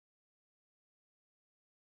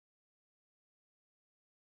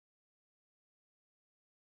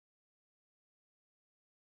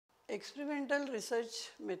Experimental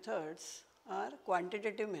research methods are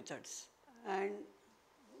quantitative methods, and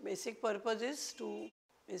basic purpose is to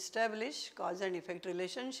establish cause and effect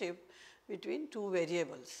relationship between two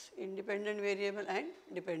variables, independent variable and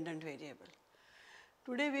dependent variable.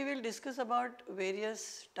 Today we will discuss about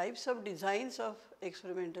various types of designs of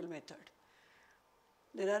experimental method.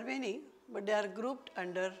 There are many, but they are grouped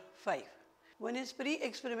under 5. One is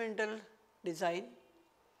pre-experimental design,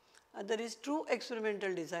 other is true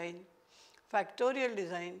experimental design, factorial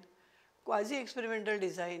design, quasi-experimental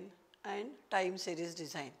design and time series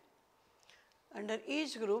design. Under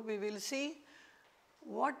each group we will see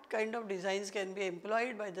what kind of designs can be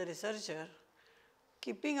employed by the researcher,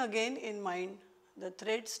 keeping again in mind the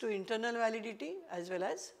threats to internal validity as well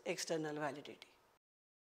as external validity.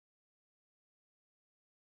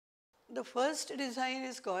 The first design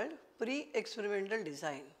is called pre-experimental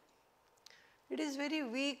design. It is very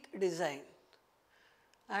weak design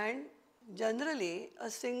and generally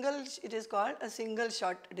it is called a single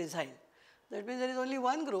shot design. That means there is only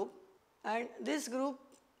one group and this group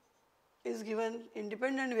is given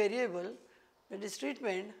independent variable, that is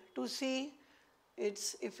treatment, to see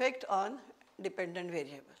its effect on dependent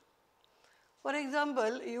variable. For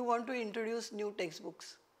example, you want to introduce new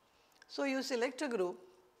textbooks. So you select a group,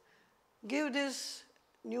 give this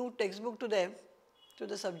new textbook to them, to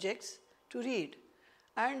the subjects to read,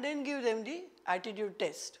 and then give them the attitude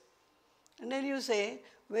test. And then you say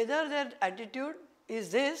whether their attitude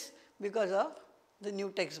is this because of the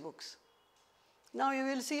new textbooks. Now you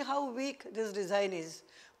will see how weak this design is,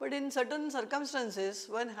 but in certain circumstances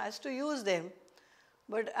one has to use them.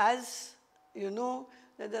 But as you know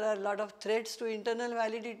that there are a lot of threats to internal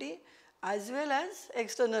validity as well as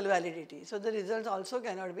external validity. So the results also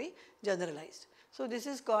cannot be generalized. So this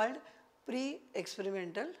is called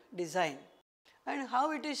pre-experimental design. And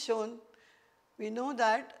how it is shown? We know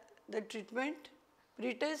that the treatment,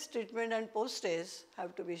 pre-test, treatment and post-test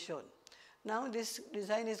have to be shown. Now this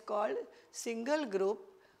design is called single group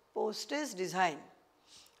post-test design.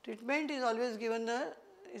 Treatment is always given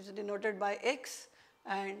is denoted by X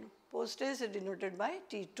and post-test is denoted by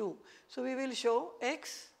T2. So we will show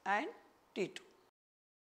X and T2.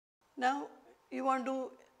 Now you want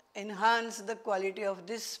to enhance the quality of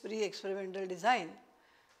this pre-experimental design.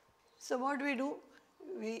 So what we do?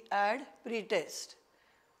 We add pre-test.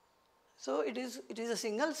 So it is a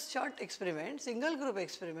single shot experiment, single group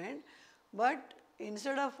experiment, but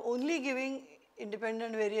instead of only giving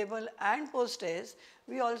independent variable and post-test,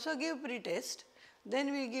 we also give pre-test,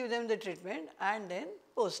 then we give them the treatment and then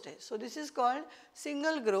post-test. So this is called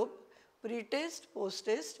single group pre-test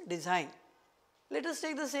post-test design. Let us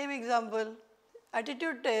take the same example.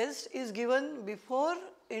 Attitude test is given before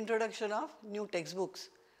introduction of new textbooks.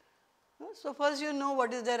 So first you know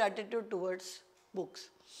what is their attitude towards books.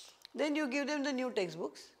 Then you give them the new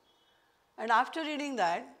textbooks and after reading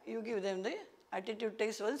that you give them the attitude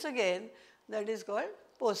test once again, that is called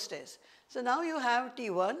post-test. So now you have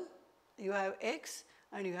T1, you have X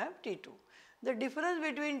and you have T2. The difference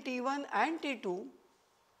between T1 and T2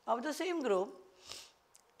 of the same group,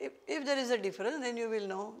 if there is a difference, then you will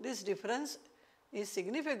know this difference is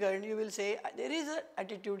significant. You will say there is an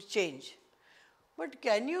attitude change. But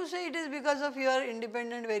can you say it is because of your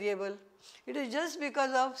independent variable? It is just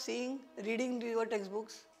because of reading your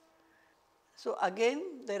textbooks. So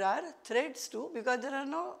again there are threats too, because there are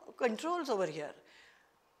no controls over here.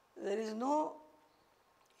 There is no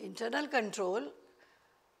internal control.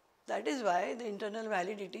 That is why the internal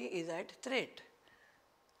validity is at threat.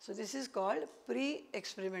 So this is called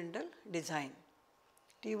pre-experimental design.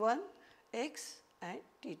 T1, X and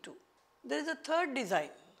T2. There is a third design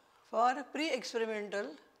for pre-experimental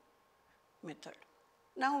method.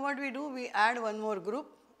 Now what we do? We add one more group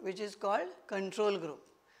which is called control group.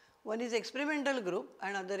 One is experimental group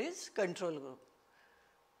and other is control group.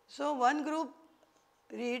 So one group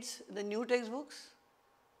reads the new textbooks,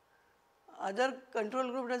 other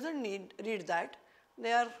control group does not read that,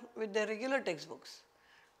 they are with their regular textbooks.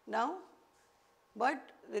 Now,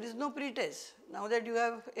 but there is no pre-test. Now that you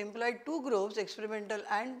have employed two groups, experimental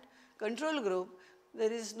and control group,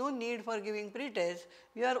 there is no need for giving pre-test.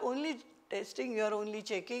 You are only testing, you are only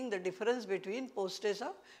checking the difference between post-test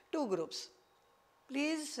of two groups.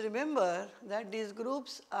 Please remember that these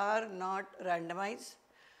groups are not randomized.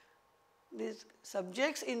 These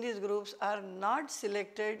subjects in these groups are not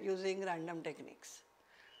selected using random techniques.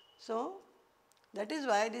 So that is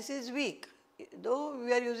why this is weak. Though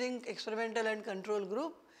we are using experimental and control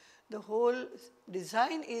group, the whole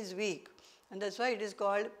design is weak, and that is why it is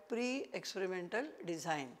called pre-experimental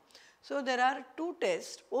design. So there are two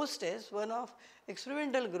tests, post tests, one of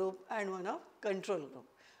experimental group and one of control group.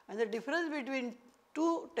 And the difference between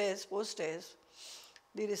two tests, post-test,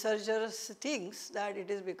 the researchers thinks that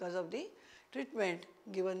it is because of the treatment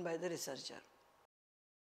given by the researcher.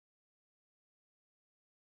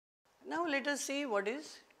 Now let us see what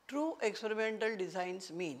is true experimental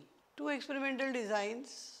designs mean. True experimental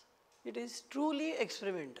designs, it is truly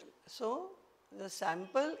experimental. So the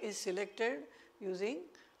sample is selected using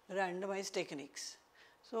randomized techniques.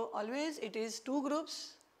 So always it is two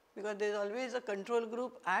groups, because there is always a control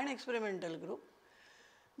group and experimental group.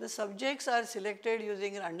 The subjects are selected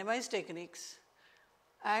using randomized techniques,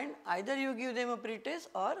 and either you give them a pre-test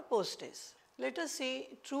or post-test. Let us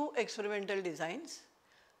see true experimental designs.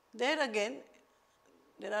 There again,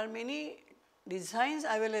 there are many designs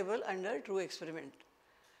available under true experiment.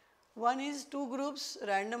 One is two groups,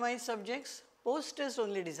 randomized subjects, post-test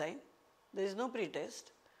only design, there is no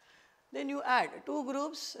pre-test. Then you add two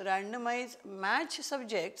groups, randomized match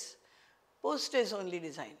subjects, post-test only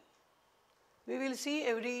design. We will see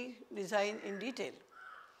every design in detail.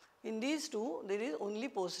 In these two, there is only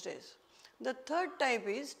post-test. The third type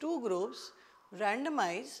is two groups,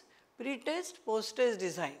 randomized, pre-test, post-test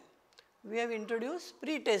design. We have introduced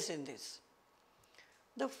pre-test in this.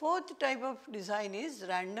 The fourth type of design is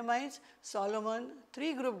randomized Solomon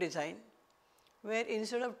 3-group design, where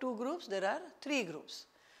instead of two groups, there are 3 groups.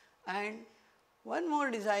 And one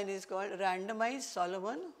more design is called randomized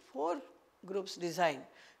Solomon 4 groups design.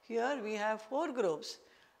 Here we have 4 groups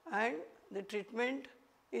and the treatment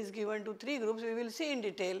is given to 3 groups. We will see in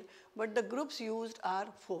detail, but the groups used are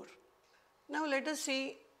 4. Now let us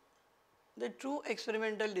see the true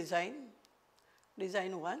experimental design,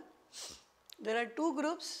 design 1. There are 2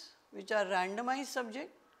 groups which are randomized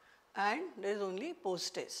subject and there is only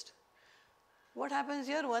post-test. What happens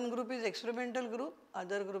here? One group is experimental group,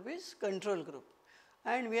 other group is control group,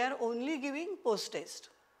 and we are only giving post-test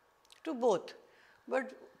to both.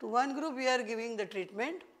 But to one group we are giving the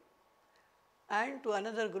treatment and to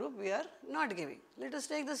another group we are not giving. Let us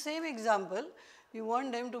take the same example. You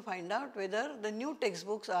want them to find out whether the new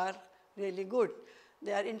textbooks are really good.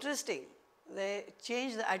 They are interesting. They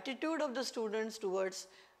change the attitude of the students towards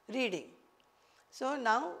reading. So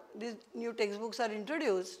now these new textbooks are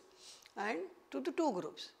introduced and to the 2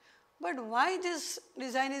 groups. But why this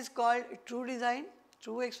design is called true design,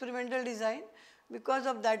 true experimental design? Because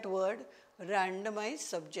of that word, randomized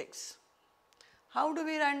subjects. How do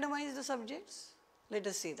we randomize the subjects? Let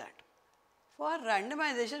us see that. For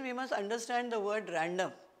randomization, we must understand the word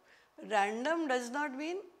random. Random does not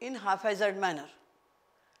mean in haphazard manner,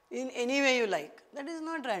 in any way you like. That is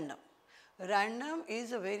not random. Random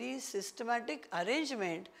is a very systematic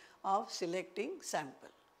arrangement of selecting sample.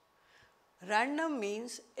 Random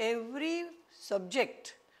means every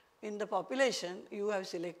subject in the population you have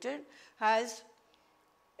selected has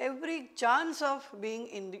every chance of being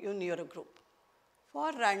in your group.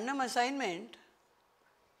 For random assignment,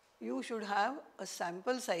 you should have a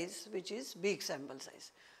sample size which is big sample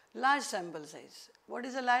size, large sample size. What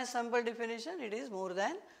is a large sample definition? It is more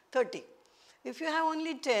than 30. If you have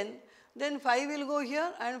only 10, then 5 will go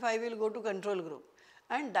here and 5 will go to control group,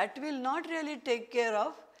 and that will not really take care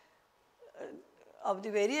of the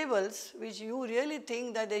variables which you really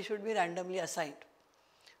think that they should be randomly assigned.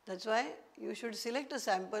 That is why you should select a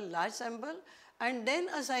sample, large sample, and then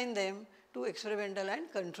assign them to experimental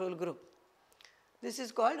and control group. This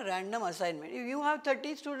is called random assignment. If you have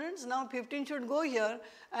 30 students, now 15 should go here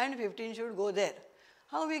and 15 should go there.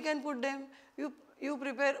 How we can put them? You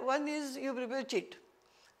prepare, one is you prepare cheat.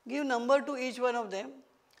 Give number to each one of them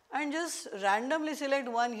and just randomly select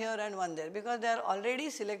one here and one there, because they are already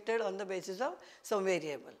selected on the basis of some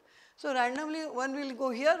variable. So randomly one will go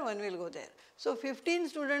here, one will go there. So 15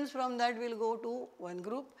 students from that will go to one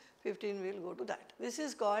group, 15 will go to that. This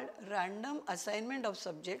is called random assignment of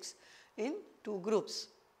subjects in 2 groups.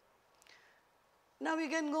 Now we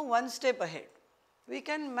can go one step ahead. We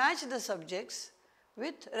can match the subjects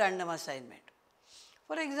with random assignment.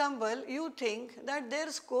 For example, you think that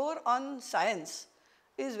their score on science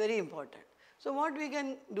is very important. So what we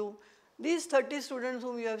can do? These 30 students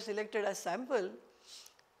whom you have selected as sample,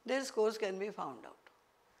 their scores can be found out.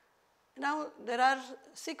 Now there are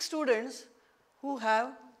 6 students who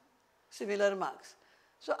have similar marks.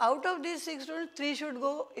 So out of these 6 students, 3 should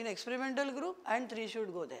go in experimental group and 3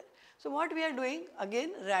 should go there. So what we are doing?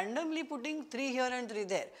 Again randomly putting 3 here and 3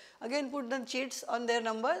 there. Again put the cheats on their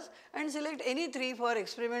numbers and select any 3 for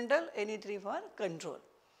experimental, any 3 for control.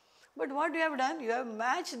 But what you have done? You have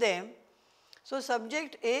matched them. So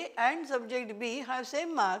subject A and subject B have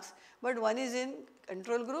same marks, but one is in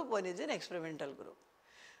control group, one is in experimental group.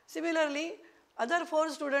 Similarly, other 4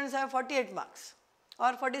 students have 48 marks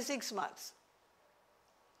or 46 marks.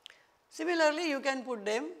 Similarly, you can put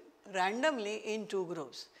them randomly in two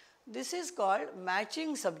groups. This is called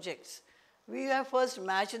matching subjects. We have first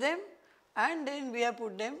matched them and then we have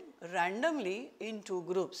put them randomly in two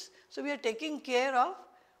groups. So, we are taking care of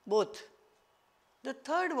both. The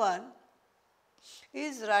third one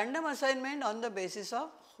is random assignment on the basis of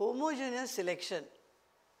homogeneous selection.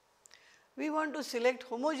 We want to select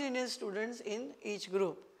homogeneous students in each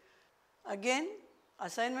group. Again,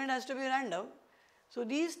 assignment has to be random. So,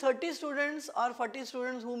 these 30 students or 40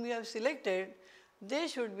 students whom you have selected, they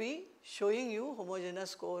should be showing you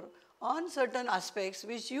homogeneous score on certain aspects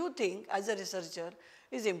which you think as a researcher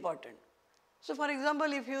is important. So, for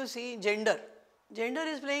example, if you see gender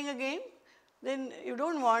is playing a game, then you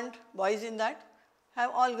do not want boys in that,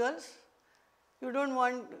 have all girls. You do not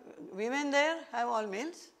want women there, have all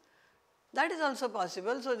males. That is also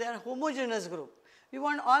possible. So, they are homogeneous group. You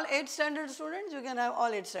want all 8 standard students, you can have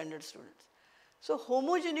all 8 standard students. So,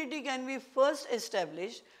 homogeneity can be first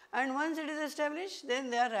established, and once it is established, then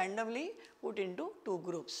they are randomly put into two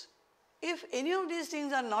groups. If any of these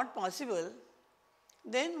things are not possible,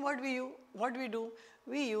 then what we do?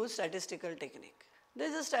 We use statistical technique. There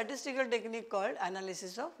is a statistical technique called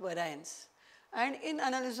analysis of variance. And in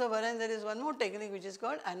analysis of variance, there is one more technique which is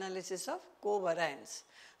called analysis of covariance.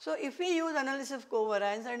 So, if we use analysis of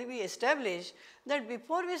covariance and we establish that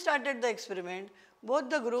before we started the experiment, both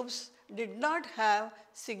the groups did not have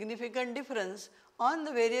significant difference on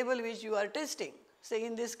the variable which you are testing, say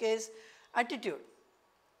in this case attitude.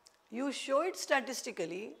 You show it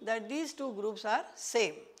statistically that these two groups are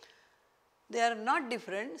same. They are not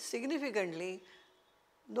different significantly,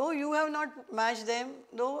 though you have not matched them,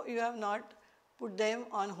 though you have not put them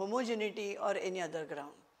on homogeneity or any other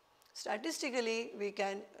ground. Statistically, we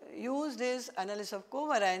can use this analysis of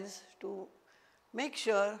covariance to make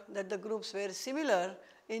sure that the groups were similar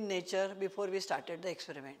in nature before we started the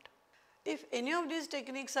experiment. If any of these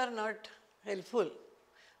techniques are not helpful,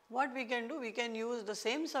 what we can do? We can use the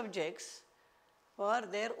same subjects for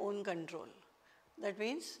their own control. That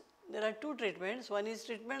means there are two treatments, one is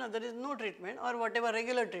treatment, other is no treatment or whatever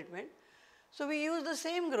regular treatment. So, we use the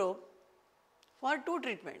same group for two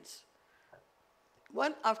treatments,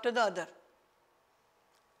 one after the other.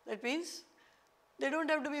 That means they do not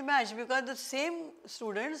have to be matched because the same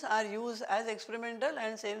students are used as experimental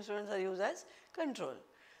and same students are used as control.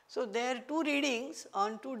 So, their two readings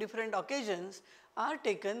on two different occasions are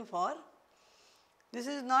taken for, this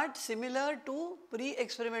is not similar to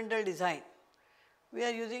pre-experimental design. We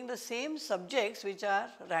are using the same subjects which are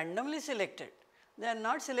randomly selected. They are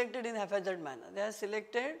not selected in haphazard manner. They are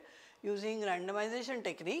selected using randomization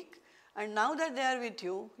technique, and now that they are with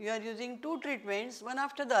you, you are using two treatments one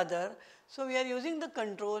after the other. So, we are using the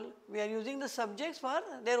control, we are using the subjects for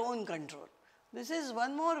their own control. This is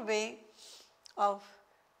one more way of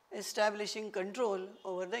establishing control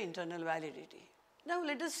over the internal validity. Now,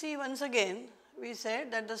 let us see once again, we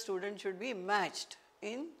said that the student should be matched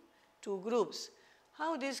in two groups.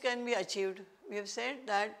 How this can be achieved? We have said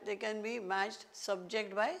that they can be matched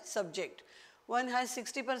subject by subject. One has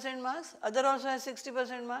 60% marks, other also has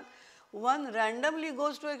 60% mark. One randomly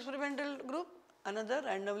goes to experimental group, another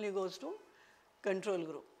randomly goes to control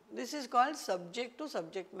group. This is called subject to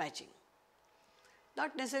subject matching.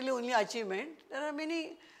 Not necessarily only achievement, there are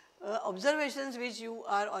many observations which you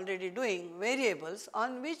are already doing, variables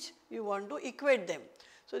on which you want to equate them.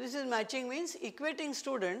 So, this is matching, means equating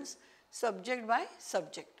students subject by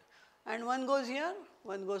subject, and one goes here,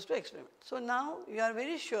 one goes to experiment. So, now you are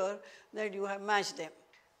very sure that you have matched them.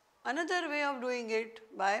 Another way of doing it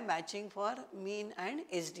by matching for mean and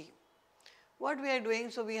SD. What we are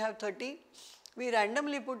doing, so we have 30, we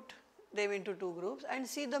randomly put them into two groups and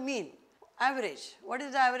see the mean, average. What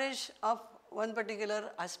is the average of one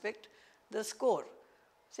particular aspect? The score,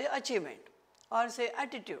 say achievement or say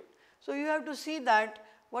attitude. So, you have to see that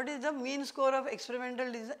what is the mean score of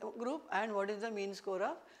experimental group and what is the mean score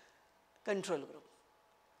of control group.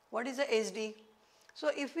 What is the SD?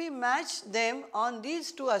 So, if we match them on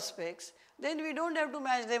these two aspects, then we do not have to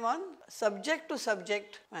match them on subject to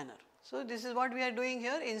subject manner. So, this is what we are doing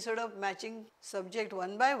here. Instead of matching subject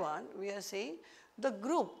one by one, we are saying the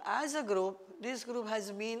group, as a group, this group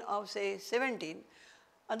has mean of say 17,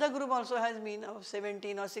 other group also has mean of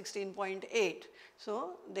 17 or 16.8.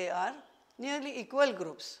 So, they are nearly equal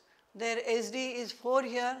groups. Their SD is 4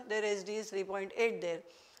 here, their SD is 3.8 there.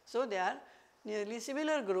 So, they are nearly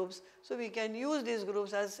similar groups. So, we can use these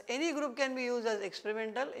groups as, any group can be used as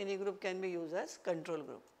experimental, any group can be used as control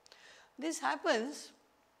group. This happens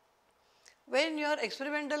when your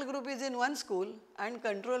experimental group is in one school and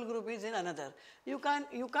control group is in another. You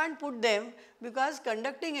can't put them because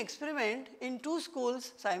conducting experiment in two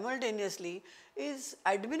schools simultaneously is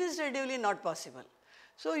administratively not possible.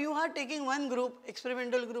 So you are taking one group,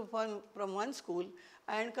 experimental group from one school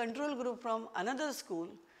and control group from another school.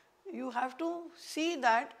 You have to see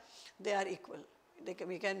that they are equal.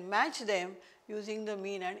 We can match them using the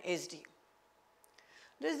mean and SD.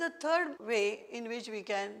 There is the third way in which we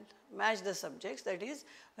can match the subjects, that is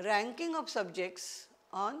ranking of subjects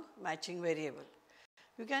on matching variable.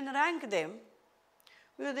 You can rank them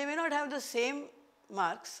because they may not have the same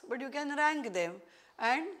marks, but you can rank them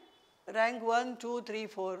and rank 1, 2, 3,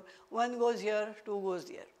 4, 1 goes here, 2 goes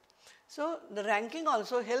here. So the ranking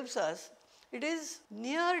also helps us. It is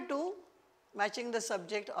near to matching the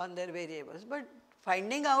subject on their variables, but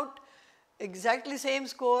finding out exactly same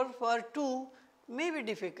score for 2 may be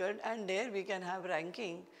difficult, and there we can have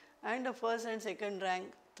ranking and the first and second rank,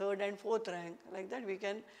 third and fourth rank, like that we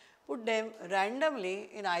can put them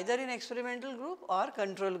randomly in either in experimental group or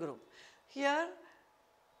control group. Here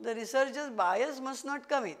the researcher's bias must not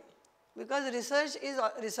come in, because researcher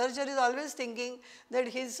is always thinking that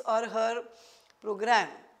his or her program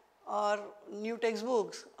or new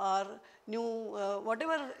textbooks or new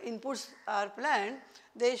whatever inputs are planned,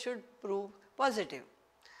 they should prove positive.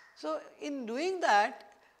 So in doing that,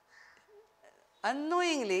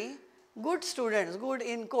 unknowingly good students, good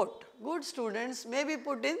in quote, good students may be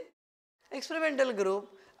put in experimental group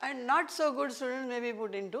and not so good students may be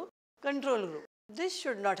put into control group. This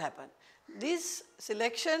should not happen. This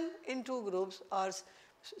selection in two groups or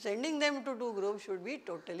sending them to two groups should be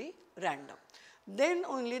totally random. Then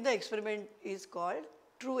only the experiment is called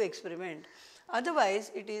true experiment.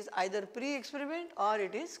 Otherwise, it is either pre-experiment or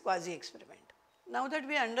it is quasi-experiment. Now that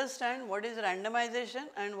we understand what is randomization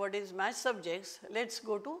and what is match subjects, let us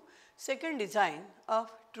go to second design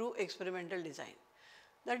of true experimental design.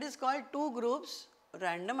 That is called two groups,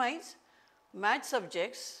 randomize, match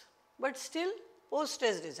subjects, but still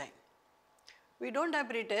post-test design. We do not have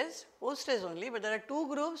pre-test, post-test only, but there are two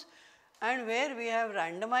groups and where we have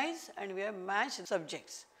randomized and we have matched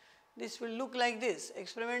subjects. This will look like this: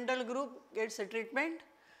 experimental group gets a treatment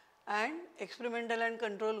and experimental and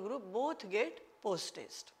control group both get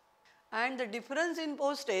post-test. And the difference in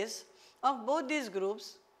post-test of both these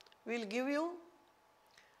groups will give you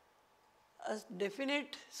a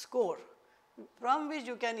definite score from which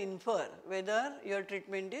you can infer whether your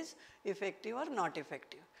treatment is effective or not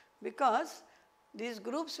effective, because these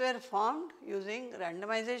groups were formed using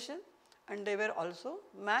randomization and they were also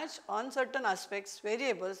matched on certain aspects,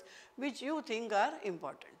 variables which you think are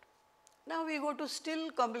important. Now we go to still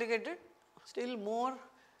complicated, still more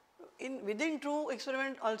within true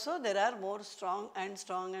experiment also there are more strong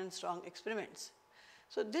experiments.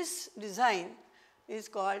 So this design is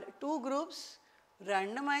called two groups,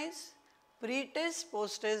 randomize, pre-test,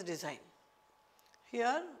 post-test design.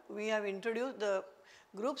 Here we have introduced the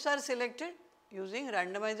groups are selected using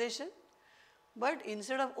randomization, but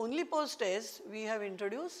instead of only post-test we have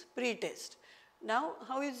introduced pre-test. Now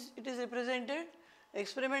how is it is represented?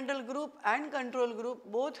 Experimental group and control group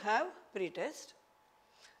both have pre-test.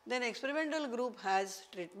 Then experimental group has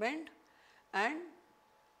treatment and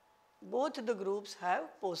both the groups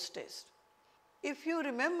have post-test. If you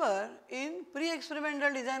remember, in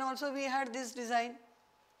pre-experimental design also we had this design,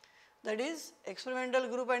 that is experimental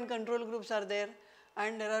group and control groups are there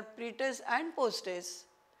and there are pre-test and post-test.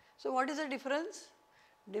 So what is the difference?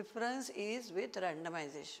 Difference is with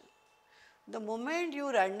randomization. The moment you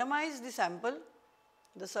randomize the sample,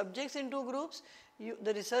 the subjects in two groups,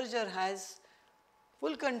 the researcher has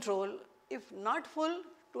full control. If not full,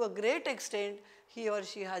 to a great extent he or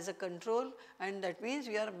she has a control, and that means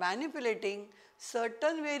we are manipulating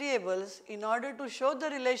certain variables in order to show the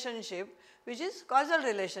relationship which is causal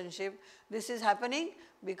relationship. This is happening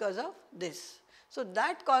because of this. So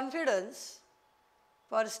that confidence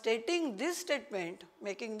for stating this statement,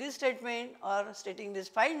 making this statement or stating this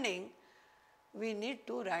finding, we need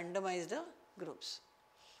to randomize the groups.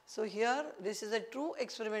 So here this is a true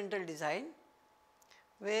experimental design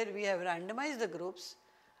where we have randomized the groups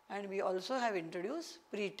and we also have introduced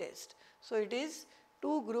pre-test. So it is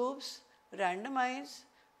two groups, randomize,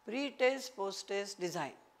 pre-test, post-test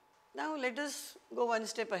design. Now let us go one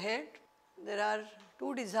step ahead. There are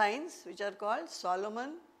two designs which are called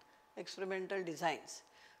Solomon experimental designs.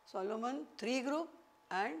 Solomon 3 group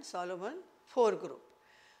and Solomon 4 group.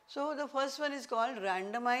 So the first one is called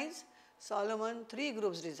randomize Solomon 3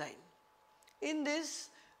 groups design. In this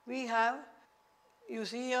we have, you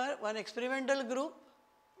see here, one experimental group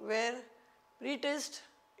where pre-test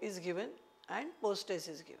is given and post-test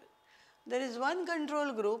is given. There is one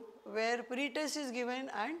control group where pre-test is given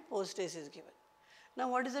and post-test is given. Now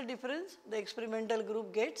what is the difference? The experimental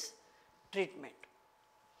group gets treatment.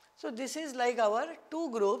 So this is like our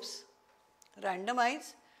two groups,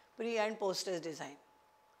 randomized, pre and post-test design.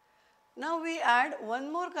 Now we add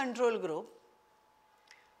one more control group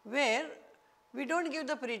where we don't give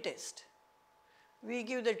the pre-test. We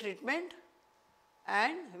give the treatment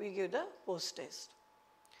and we give the post-test.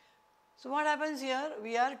 So what happens here?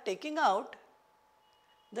 We are taking out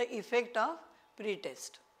the effect of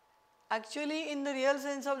pre-test. Actually, in the real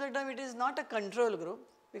sense of the term, it is not a control group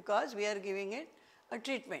because we are giving it a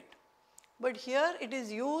treatment. But here it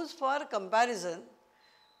is used for comparison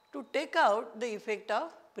to take out the effect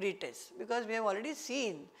of pre-test, because we have already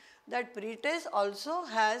seen that pre-test also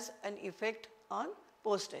has an effect on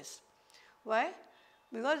post-test. Why?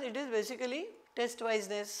 Because it is basically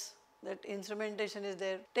test-wiseness, that instrumentation is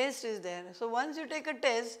there, test is there. So once you take a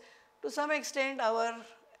test, to some extent our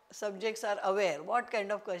subjects are aware what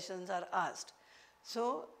kind of questions are asked.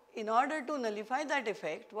 So in order to nullify that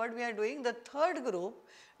effect, what we are doing, the third group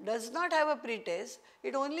does not have a pre-test,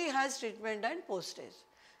 it only has treatment and post-test.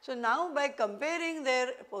 So now by comparing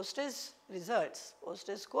their post-test results,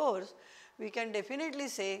 post-test scores, we can definitely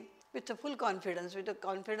say with a full confidence, with a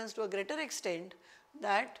confidence to a greater extent,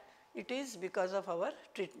 that it is because of our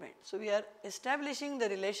treatment. So we are establishing the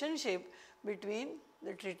relationship between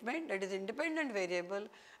the treatment, that is independent variable,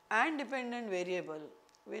 and dependent variable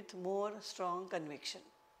with more strong conviction.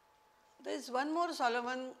 There is one more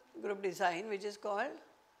Solomon group design which is called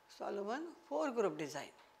Solomon 4 group design.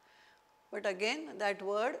 But again, that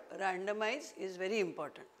word randomize is very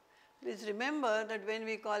important. Please remember that when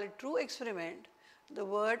we call it true experiment, the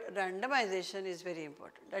word randomization is very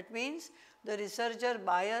important. That means the researcher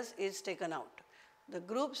bias is taken out. The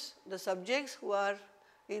groups, the subjects who are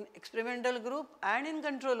in experimental group and in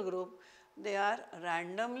control group, they are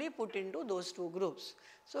randomly put into those two groups.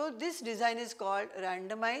 So this design is called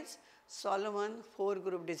randomized Solomon 4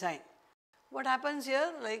 group design. What happens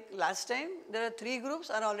here, like last time, there are 3 groups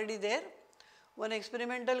are already there. One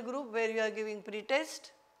experimental group where you are giving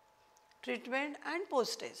pre-test, treatment and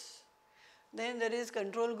post-test. Then there is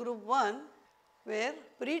control group 1 where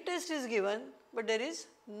pre-test is given but there is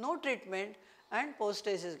no treatment and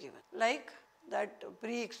post-test is given. Like that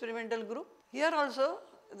pre-experimental group. Here also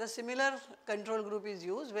the similar control group is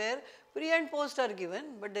used where pre and post are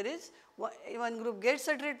given, but there is one group gets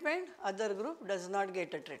a treatment, other group does not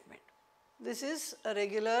get a treatment. This is a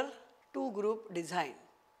regular 2 group design.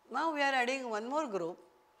 Now we are adding one more group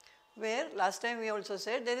where last time we also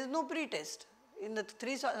said there is no pre-test. In the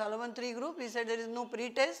Solomon 3 group we said there is no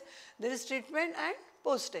pre-test, there is treatment and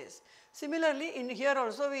post-test. Similarly in here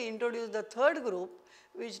also we introduce the third group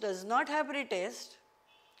which does not have pre-test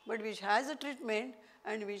but which has a treatment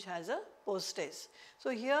and which has a post-test. So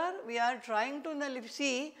here we are trying to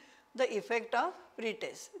see the effect of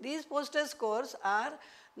pre-test. These post-test scores are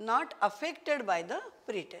not affected by the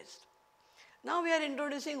pre-test. Now we are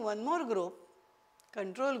introducing one more group,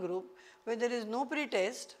 control group, where there is no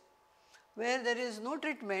pre-test, where there is no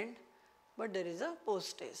treatment, but there is a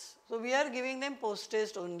post-test. So we are giving them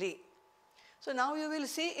post-test only. So now you will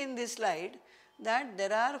see in this slide that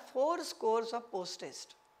there are 4 scores of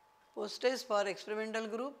post-test. Post-test for experimental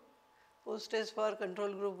group, post-test for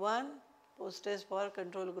control group 1, post-test for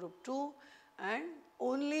control group 2 and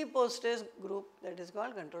only post-test group, that is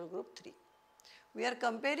called control group 3. We are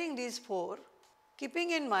comparing these 4,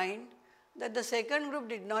 keeping in mind that the second group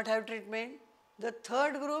did not have treatment, the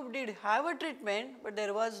third group did have a treatment but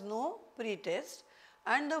there was no pre-test,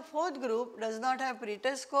 and the fourth group does not have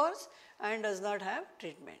pre-test scores and does not have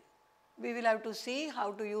treatment. We will have to see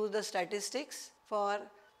how to use the statistics for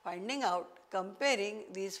finding out, comparing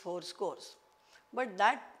these 4 scores. But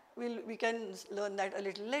that we can learn that a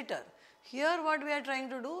little later. Here what we are trying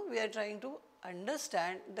to do, we are trying to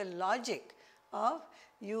understand the logic of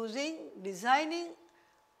designing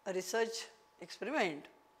a research experiment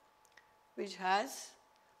which has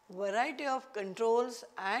variety of controls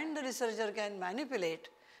and the researcher can manipulate.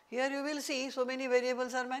 Here you will see so many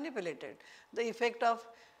variables are manipulated. The effect of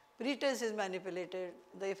pre-test is manipulated,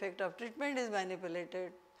 the effect of treatment is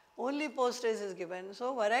manipulated, only post-test is given.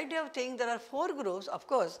 So variety of things, there are 4 groups. Of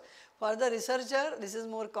course, for the researcher this is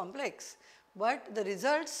more complex, but the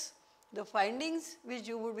results, the findings which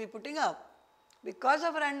you would be putting up, because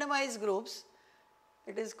of randomized groups,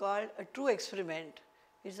 it is called a true experiment.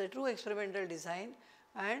 It is a true experimental design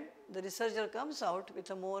and the researcher comes out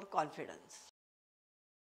with a more confidence.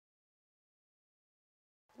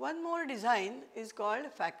 One more design is called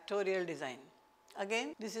factorial design.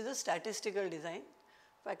 Again, this is a statistical design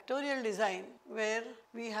factorial design where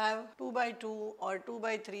we have 2 by 2 or 2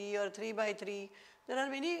 by 3 or 3 by 3.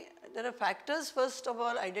 There are factors first of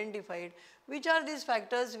all identified. Which are these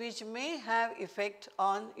factors which may have effect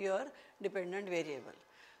on your dependent variable?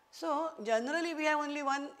 So, generally we have only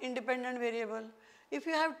one independent variable. If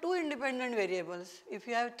you have two independent variables, if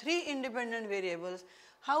you have three independent variables,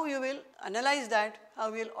 how you will analyze that,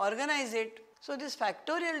 how you will organize it. So, this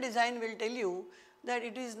factorial design will tell you that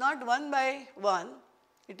it is not one by one,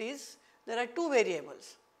 there are two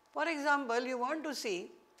variables. For example, you want to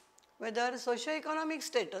see whether socioeconomic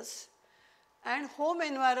status and home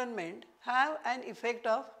environment have an effect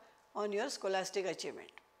on your scholastic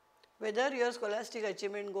achievement. Whether your scholastic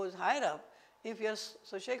achievement goes higher up if your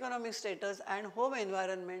socioeconomic status and home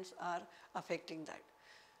environments are affecting that.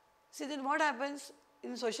 See, then what happens?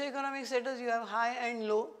 In socioeconomic status you have high and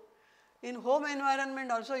low. In home environment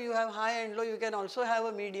also you have high and low, you can also have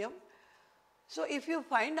a medium. So, if you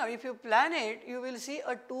find out, if you plan it, you will see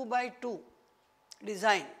a 2 by 2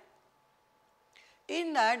 design.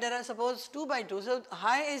 In that there are suppose 2 by 2, so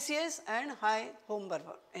high ACS and high home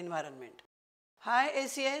environment, high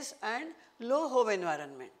ACS and low home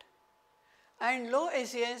environment, and low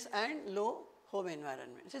ACS and low home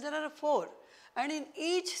environment. So, there are 4, and in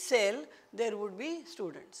each cell there would be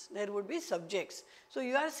students, there would be subjects. So,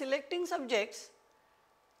 you are selecting subjects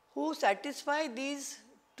who satisfy these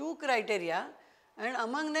 2 criteria, and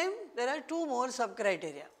among them there are 2 more sub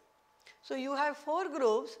criteria. So, you have 4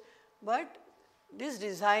 groups, but this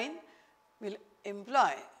design will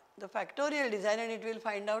employ the factorial design and it will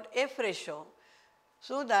find out F ratio,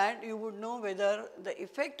 so that you would know whether the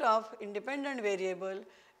effect of independent variable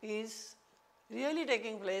is really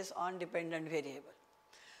taking place on dependent variable.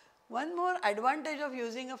 One more advantage of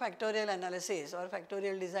using a factorial analysis or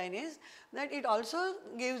factorial design is that it also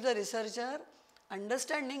gives the researcher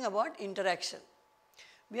understanding about interaction.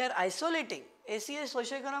 We are isolating, ACS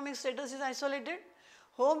socioeconomic status is isolated,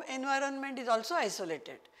 home environment is also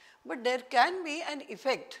isolated, but there can be an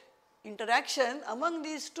effect, interaction among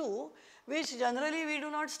these two, which generally we do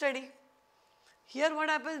not study. Here what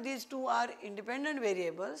happens, these two are independent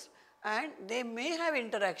variables and they may have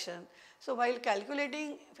interaction. So, while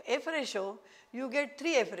calculating F ratio, you get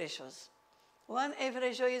 3 F ratios. One F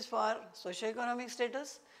ratio is for socioeconomic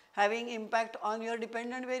status having impact on your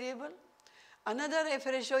dependent variable. Another F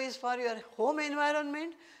ratio is for your home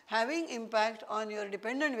environment having impact on your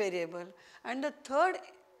dependent variable, and the third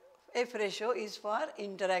F ratio is for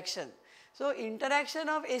interaction. So, interaction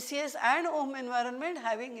of ACS and home environment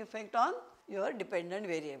having effect on your dependent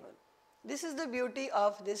variable. This is the beauty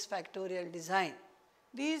of this factorial design.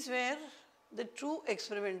 These were the true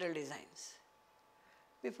experimental designs.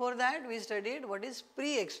 Before that we studied what is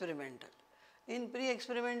pre-experimental. In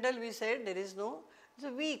pre-experimental we said there is no, it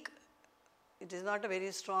is a weak, it is not a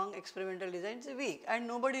very strong experimental design, it is weak and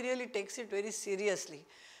nobody really takes it very seriously.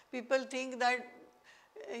 People think that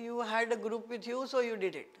you had a group with you, so you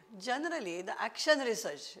did it. Generally the action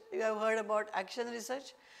research, you have heard about action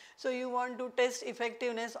research. So, you want to test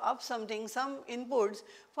effectiveness of something, some inputs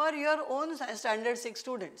for your own standard 6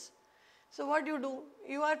 students. So, what you do?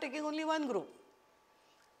 You are taking only one group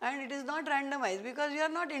and it is not randomized because you are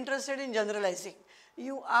not interested in generalizing.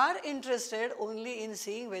 You are interested only in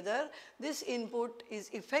seeing whether this input is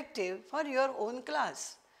effective for your own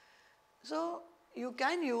class. So, you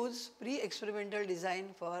can use pre-experimental design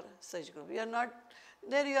for such group. You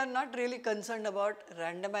are not really concerned about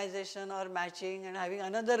randomization or matching and having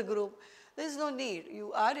another group. There is no need.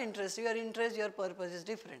 You are interested, your purpose is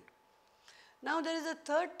different. Now there is a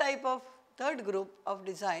third group of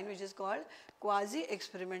design which is called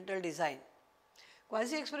quasi-experimental design.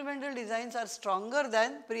 Quasi-experimental designs are stronger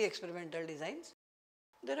than pre-experimental designs.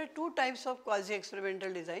 There are 2 types of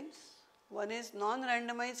quasi-experimental designs. One is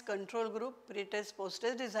non-randomized control group pre-test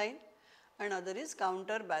post-test design and other is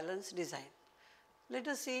counterbalance design. Let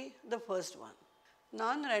us see the first one,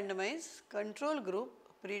 non-randomized control group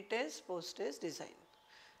pre-test post-test design.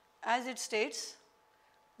 As it states,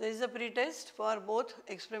 there is a pre-test for both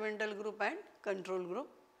experimental group and control group.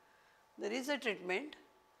 There is a treatment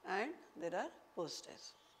and there are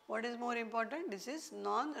post-tests. What is more important? This is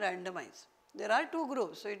non-randomized. There are 2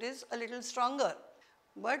 groups, so it is a little stronger,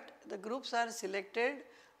 but the groups are selected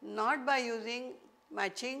not by using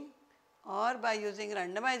matching or by using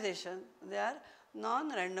randomization, they are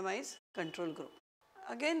non-randomized control group.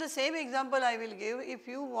 Again the same example I will give. If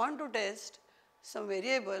you want to test some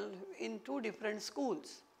variable in 2 different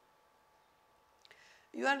schools,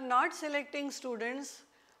 you are not selecting students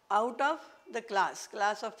out of the class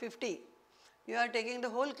of 50, you are taking the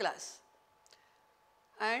whole class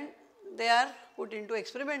and they are put into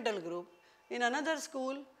experimental group. In another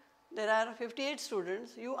school, there are 58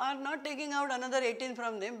 students. You are not taking out another 18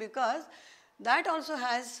 from them because that also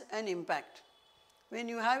has an impact. When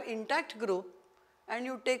you have intact group and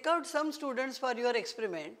you take out some students for your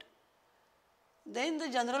experiment, then the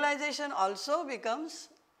generalization also becomes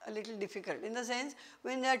a little difficult. In the sense,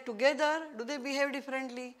 when they are together, do they behave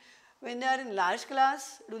differently? When they are in large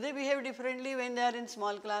class, do they behave differently when they are in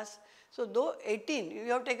small class? So, though 18,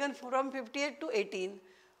 you have taken from 58 to 18,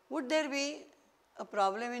 would there be a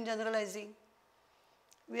problem in generalizing?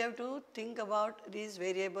 We have to think about these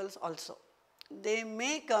variables also. They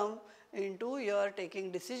may come into your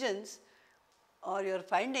taking decisions or your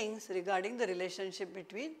findings regarding the relationship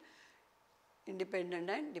between independent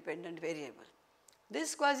and dependent variable.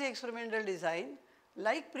 This quasi-experimental design,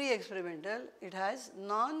 like pre-experimental, it has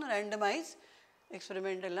non-randomized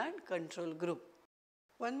experimental and control group.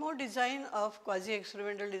 One more design of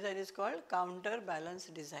quasi-experimental design is called counterbalance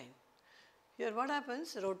design. Here what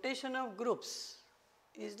happens? Rotation of groups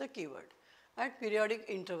is the keyword at periodic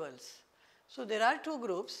intervals. So there are two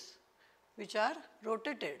groups which are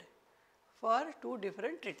rotated for two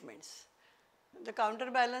different treatments. The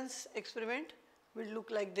counterbalance experiment will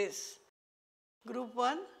look like this. Group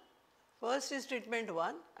 1, first is treatment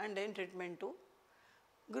 1 and then treatment 2.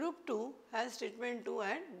 Group 2 has treatment 2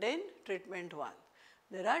 and then treatment 1.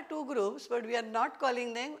 There are two groups, but we are not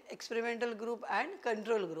calling them experimental group and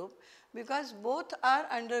control group because both are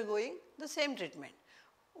undergoing the same treatment.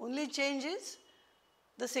 Only change is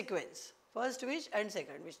the sequence, first which and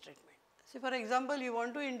second which treatment. See, for example, you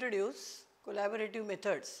want to introduce collaborative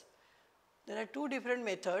methods. There are two different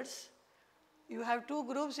methods. You have two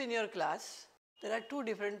groups in your class. There are two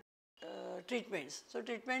different treatments. So,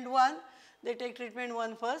 treatment 1, they take treatment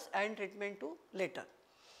 1 first and treatment 2 later.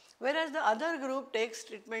 Whereas the other group takes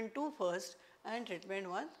treatment 2 first and treatment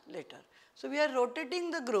 1 later. So, we are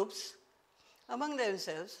rotating the groups among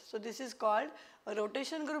themselves. So, this is called a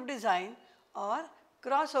rotation group design or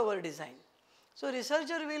crossover design. So,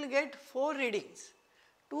 researcher will get 4 readings,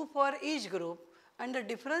 2 for each group, and the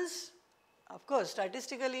difference, of course,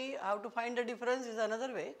 statistically how to find the difference is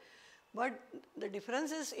another way, but the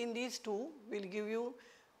differences in these two will give you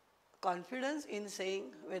confidence in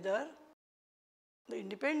saying whether the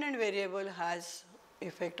independent variable has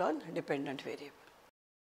effect on dependent variable.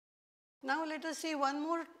 Now let us see one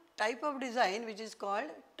more type of design which is called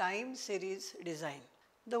time series design.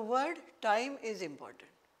 The word time is important.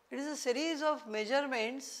 It is a series of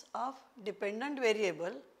measurements of dependent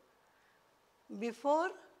variable before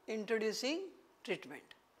introducing treatment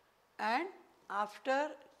and after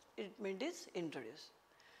treatment is introduced.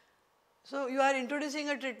 So, you are introducing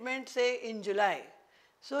a treatment say in July.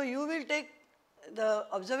 So, you will take the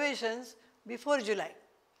observations before July.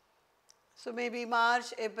 So, maybe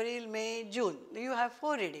March, April, May, June, you have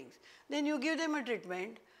 4 readings. Then you give them a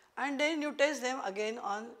treatment and then you test them again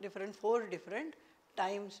on 4 different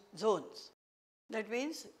time zones. That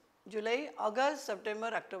means July, August,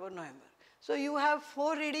 September, October, November. So, you have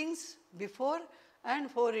 4 readings before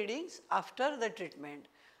and 4 readings after the treatment,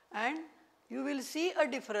 and you will see a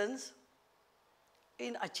difference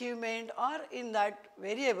in achievement or in that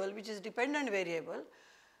variable which is dependent variable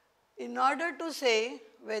in order to say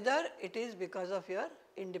whether it is because of your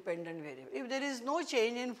independent variable. If there is no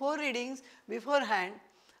change in 4 readings beforehand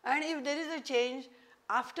and if there is a change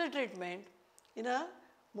after treatment in a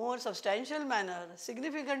more substantial manner,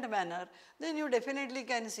 significant manner, then you definitely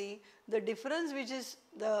can see the difference which is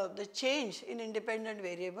the change in independent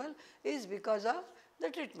variable is because of the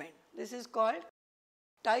treatment. This is called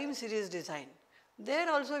time series design.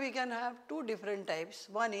 There also we can have 2 different types.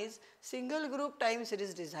 One is single group time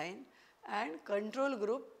series design and control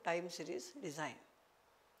group time series design.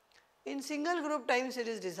 In single group time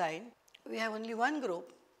series design, we have only one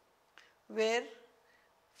group where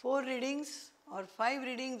 4 readings or 5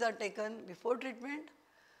 readings are taken before treatment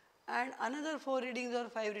and another 4 readings or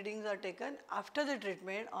 5 readings are taken after the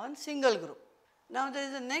treatment on single group. Now there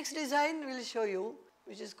is a next design we will show you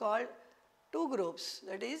which is called 2 groups,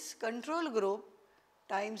 that is control group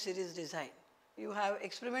time series design. You have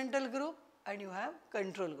experimental group and you have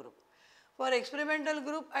control group. For experimental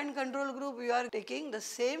group and control group you are taking the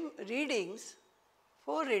same readings,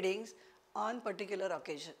 4 readings on particular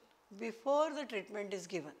occasion before the treatment is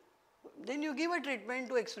given. Then you give a treatment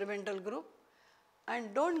to experimental group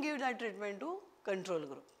and don't give that treatment to control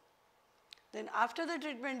group. Then after the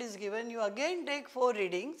treatment is given, you again take 4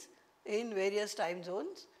 readings in various time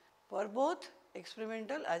zones for both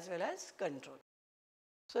experimental as well as control.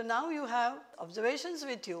 So now you have observations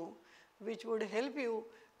with you which would help you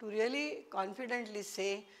to really confidently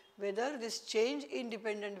say whether this change in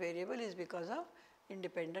dependent variable is because of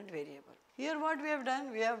independent variable. Here what we have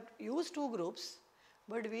done, we have used two groups,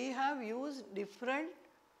 but we have used different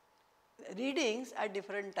readings at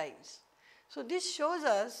different times. So this shows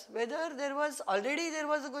us whether there was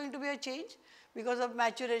going to be a change because of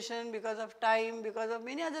maturation, because of time, because of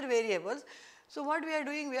many other variables. So what we are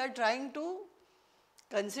doing, we are trying to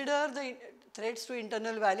consider the threats to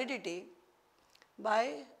internal validity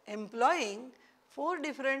by employing 4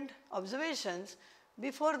 different observations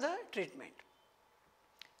before the treatment.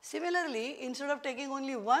 Similarly, instead of taking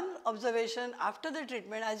only one observation after the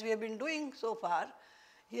treatment as we have been doing so far,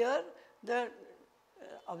 here the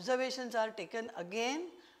observations are taken again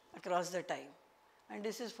across the time, and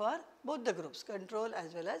this is for both the groups, control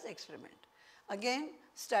as well as experiment. Again,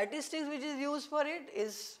 statistics which is used for it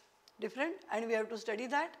is different and we have to study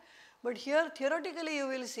that, but here theoretically you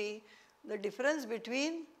will see the difference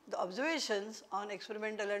between the observations on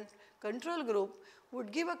experimental and control group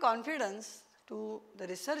would give a confidence to the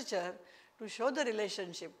researcher to show the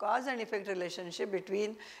relationship, cause and effect relationship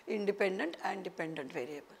between independent and dependent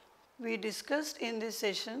variable. We discussed in this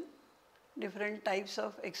session different types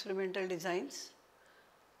of experimental designs.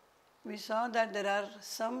 We saw that there are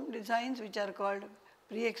some designs which are called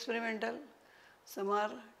pre-experimental, some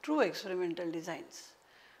are true experimental designs,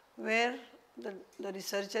 where the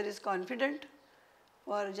researcher is confident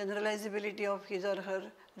for generalizability of his or her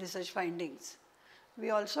research findings. We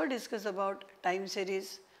also discuss about time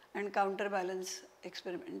series and counterbalance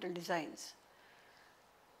experimental designs.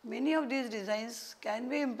 Many of these designs can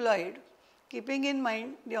be employed keeping in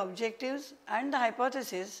mind the objectives and the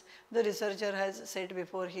hypothesis the researcher has set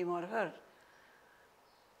before him or her.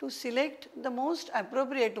 To select the most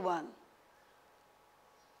appropriate one,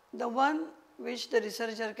 the one which the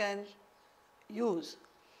researcher can use,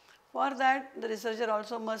 for that the researcher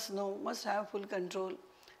also must have full control.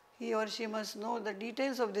 He or she must know the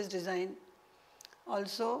details of this design.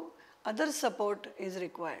 Also, other support is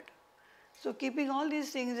required. So keeping all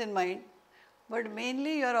these things in mind, but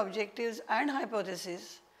mainly your objectives and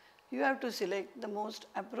hypothesis, you have to select the most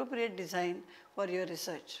appropriate design for your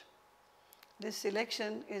research. This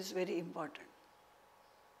selection is very important.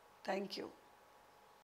 Thank you.